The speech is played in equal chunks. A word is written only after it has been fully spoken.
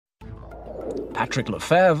Patrick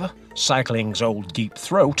Lefevre, cycling's old deep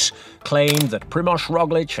throat, claimed that Primoz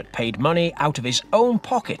Roglic had paid money out of his own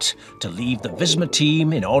pocket to leave the Visma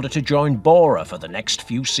team in order to join Bora for the next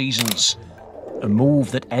few seasons. A move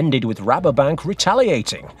that ended with Rabobank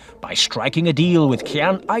retaliating by striking a deal with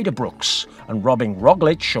Kian Eidebrooks and robbing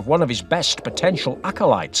Roglic of one of his best potential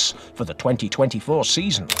acolytes for the 2024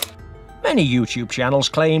 season. Many YouTube channels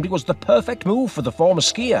claimed it was the perfect move for the former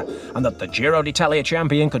skier and that the Giro d'Italia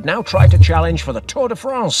champion could now try to challenge for the Tour de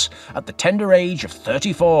France at the tender age of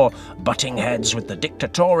 34, butting heads with the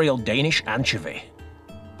dictatorial Danish anchovy.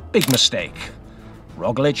 Big mistake.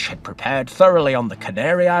 Roglic had prepared thoroughly on the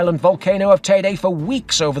Canary Island volcano of Teide for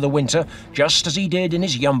weeks over the winter, just as he did in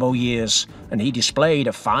his Jumbo years, and he displayed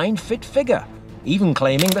a fine fit figure, even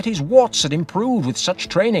claiming that his watts had improved with such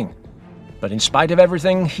training. But in spite of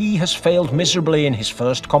everything, he has failed miserably in his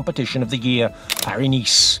first competition of the year,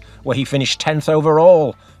 Paris-Nice, where he finished 10th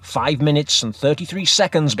overall, 5 minutes and 33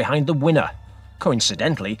 seconds behind the winner.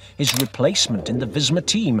 Coincidentally, his replacement in the Visma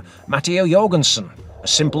team, Matteo Jorgenson, a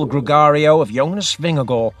simple gregario of Jonas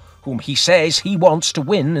Vingegaard, whom he says he wants to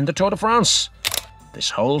win in the Tour de France. This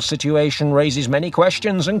whole situation raises many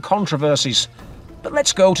questions and controversies. But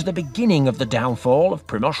let's go to the beginning of the downfall of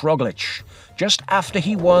Primoz Roglic, just after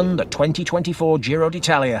he won the 2024 Giro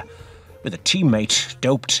d'Italia, with a teammate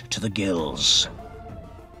doped to the gills.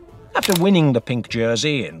 After winning the pink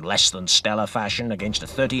jersey in less than stellar fashion against a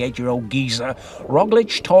 38-year-old geezer,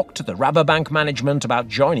 Roglic talked to the Rabobank management about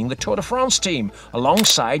joining the Tour de France team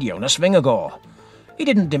alongside Jonas Vingegaard. He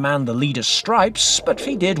didn't demand the leader's stripes, but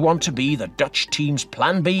he did want to be the Dutch team's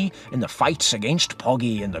plan B in the fight against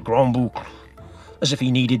Poggi in the Grand Boucle, as if he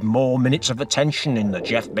needed more minutes of attention in the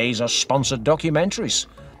Jeff Bezos-sponsored documentaries.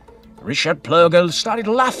 Richard Plurgel started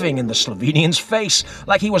laughing in the Slovenian's face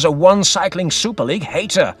like he was a one-cycling Super League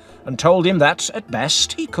hater, and told him that, at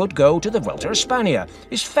best, he could go to the Vuelta a España,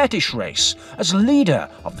 his fetish race, as leader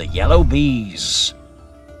of the Yellow Bees.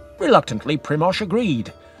 Reluctantly, Primoz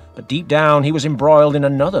agreed, but deep down he was embroiled in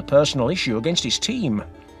another personal issue against his team.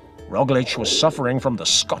 Roglic was suffering from the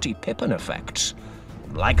Scottie Pippen effect.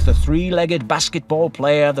 Like the three-legged basketball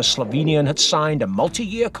player, the Slovenian had signed a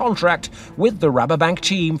multi-year contract with the Rabobank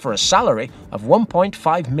team for a salary of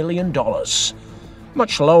 $1.5 million.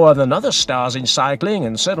 Much lower than other stars in cycling,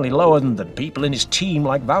 and certainly lower than the people in his team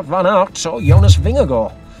like Wout van Aert or Jonas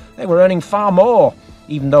Vingegaard. They were earning far more,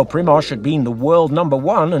 even though Primoz had been the world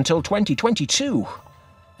 #1 until 2022.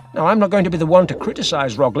 Now, I'm not going to be the one to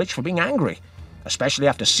criticize Roglic for being angry, especially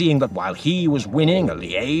after seeing that while he was winning a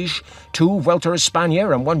Liège, 2 Vuelta a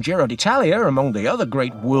España and 1 Giro d'Italia among the other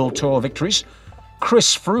great World Tour victories,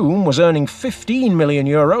 Chris Froome was earning €15 million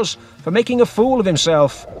for making a fool of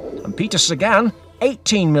himself, and Peter Sagan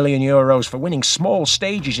 €18 million for winning small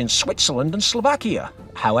stages in Switzerland and Slovakia.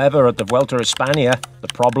 However, at the Vuelta a España, the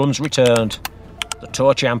problems returned. The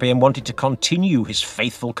Tour champion wanted to continue his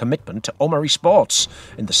faithful commitment to Omari Sports,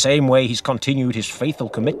 in the same way he's continued his faithful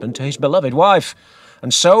commitment to his beloved wife,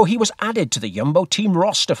 and so he was added to the Jumbo team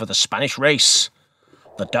roster for the Spanish race.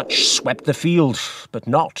 The Dutch swept the field, but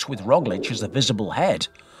not with Roglic as the visible head,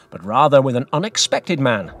 but rather with an unexpected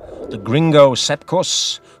man, the gringo Sepp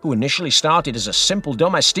Kuss, who initially started as a simple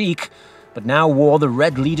domestique, but now wore the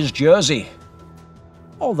red leader's jersey.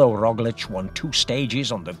 Although Roglic won 2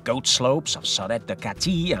 stages on the goat slopes of Serret de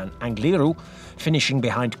Cati and Angliru, finishing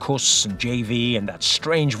behind Kuss and JV, and that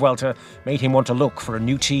strange Vuelta made him want to look for a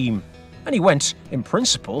new team, and he went, in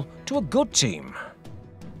principle, to a good team.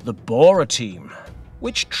 The Bora team,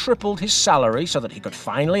 which tripled his salary so that he could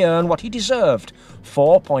finally earn what he deserved,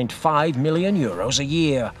 €4.5 million a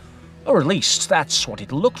year. Or at least that's what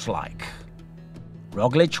it looked like.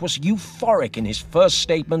 Roglic was euphoric in his first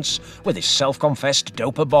statements with his self-confessed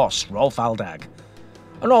doper boss, Rolf Aldag.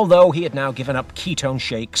 And although he had now given up ketone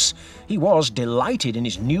shakes, he was delighted in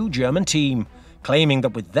his new German team, claiming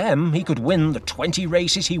that with them he could win the 20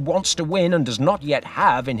 races he wants to win and does not yet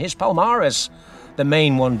have in his palmares. The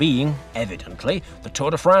main one being, evidently, the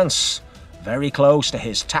Tour de France, very close to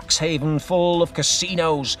his tax haven full of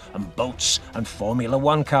casinos and boats and Formula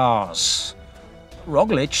One cars.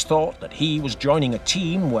 Roglic thought that he was joining a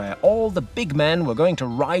team where all the big men were going to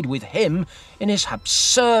ride with him in his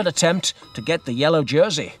absurd attempt to get the yellow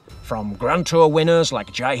jersey, from Grand Tour winners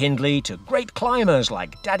like Jai Hindley to great climbers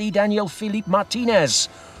like Daddy Daniel Philippe Martinez,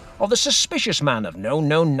 or the suspicious man of no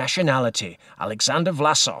known nationality, Aleksandr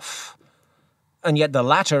Vlasov. And yet the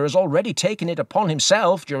latter has already taken it upon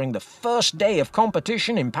himself during the first day of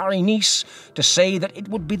competition in Paris-Nice to say that it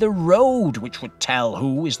would be the road which would tell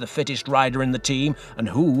who is the fittest rider in the team and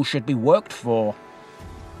who should be worked for.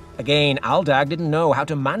 Again, Aldag didn't know how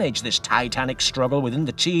to manage this titanic struggle within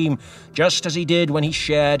the team, just as he did when he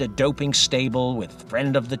shared a doping stable with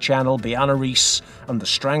friend of the channel Bjarne Riis and the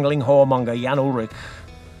strangling whoremonger Jan Ullrich.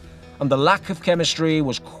 And the lack of chemistry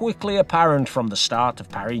was quickly apparent from the start of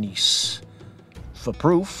Paris-Nice. For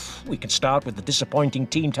proof, we can start with the disappointing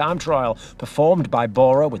team time trial performed by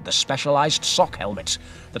Bora with the specialised sock helmet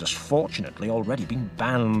that has fortunately already been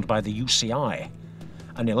banned by the UCI.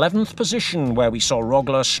 An 11th position where we saw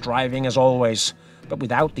Roglic striving as always, but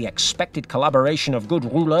without the expected collaboration of good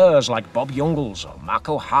rouleurs like Bob Jungels or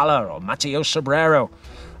Marco Haller or Matteo Sobrero,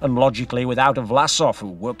 and logically without a Vlasov who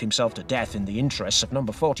worked himself to death in the interests of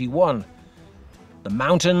number 41. The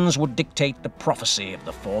mountains would dictate the prophecy of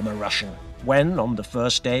the former Russian, when, on the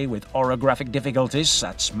first day with orographic difficulties,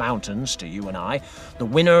 that's mountains to you and I, the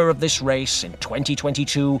winner of this race in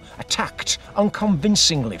 2022 attacked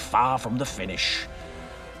unconvincingly far from the finish,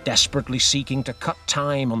 desperately seeking to cut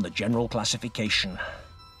time on the general classification.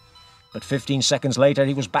 But 15 seconds later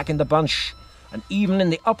he was back in the bunch, and even in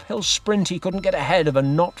the uphill sprint he couldn't get ahead of a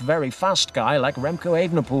not very fast guy like Remco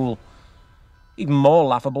Evenepoel. Even more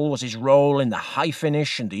laughable was his role in the high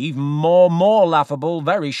finish and the even more laughable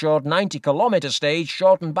very short 90-kilometre stage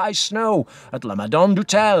shortened by snow at La Madone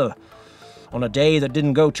d'Hôtel. On a day that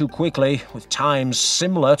didn't go too quickly, with times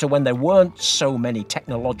similar to when there weren't so many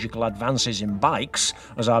technological advances in bikes,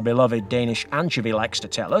 as our beloved Danish Anchovy likes to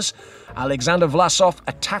tell us, Aleksandr Vlasov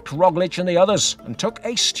attacked Roglic and the others and took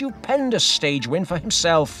a stupendous stage win for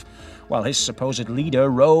himself, while his supposed leader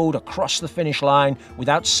rode across the finish line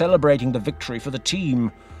without celebrating the victory for the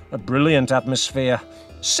team. A brilliant atmosphere,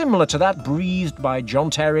 similar to that breathed by John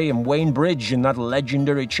Terry and Wayne Bridge in that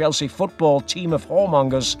legendary Chelsea football team of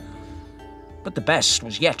whoremongers. But the best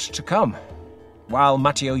was yet to come. While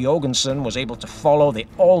Matteo Jorgenson was able to follow the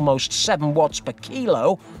almost 7 watts per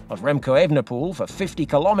kilo of Remco Evenepoel for 50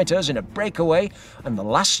 kilometres in a breakaway and the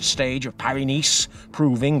last stage of Paris-Nice,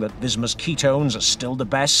 proving that Visma's ketones are still the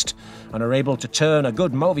best and are able to turn a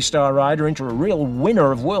good Movistar rider into a real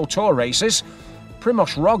winner of World Tour races,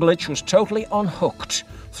 Primoz Roglic was totally unhooked,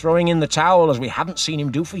 throwing in the towel as we haven't seen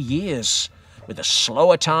him do for years, with a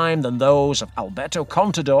slower time than those of Alberto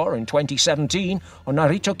Contador in 2017 or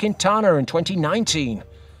Narito Quintana in 2019.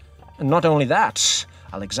 And not only that,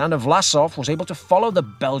 Aleksandr Vlasov was able to follow the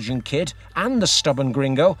Belgian kid and the stubborn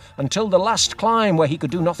gringo until the last climb where he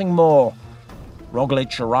could do nothing more.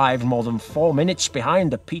 Roglic arrived more than 4 minutes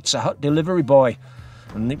behind the Pizza Hut delivery boy,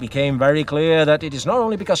 and it became very clear that it is not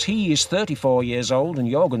only because he is 34 years old and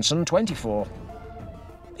Jorgenson 24.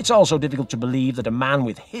 It's also difficult to believe that a man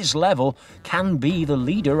with his level can be the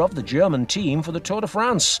leader of the German team for the Tour de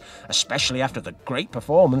France, especially after the great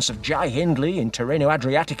performance of Jai Hindley in Tirreno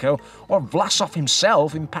Adriatico or Vlasov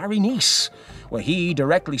himself in Paris-Nice, where he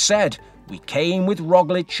directly said, "We came with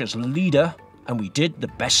Roglic as leader and we did the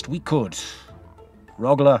best we could."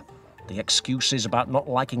 Roglic, the excuses about not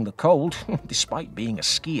liking the cold, despite being a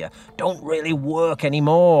skier, don't really work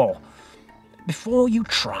anymore. Before you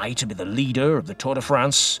try to be the leader of the Tour de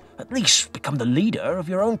France, at least become the leader of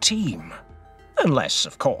your own team. Unless,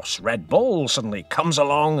 of course, Red Bull suddenly comes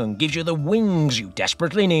along and gives you the wings you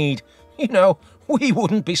desperately need. You know, we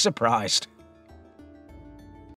wouldn't be surprised.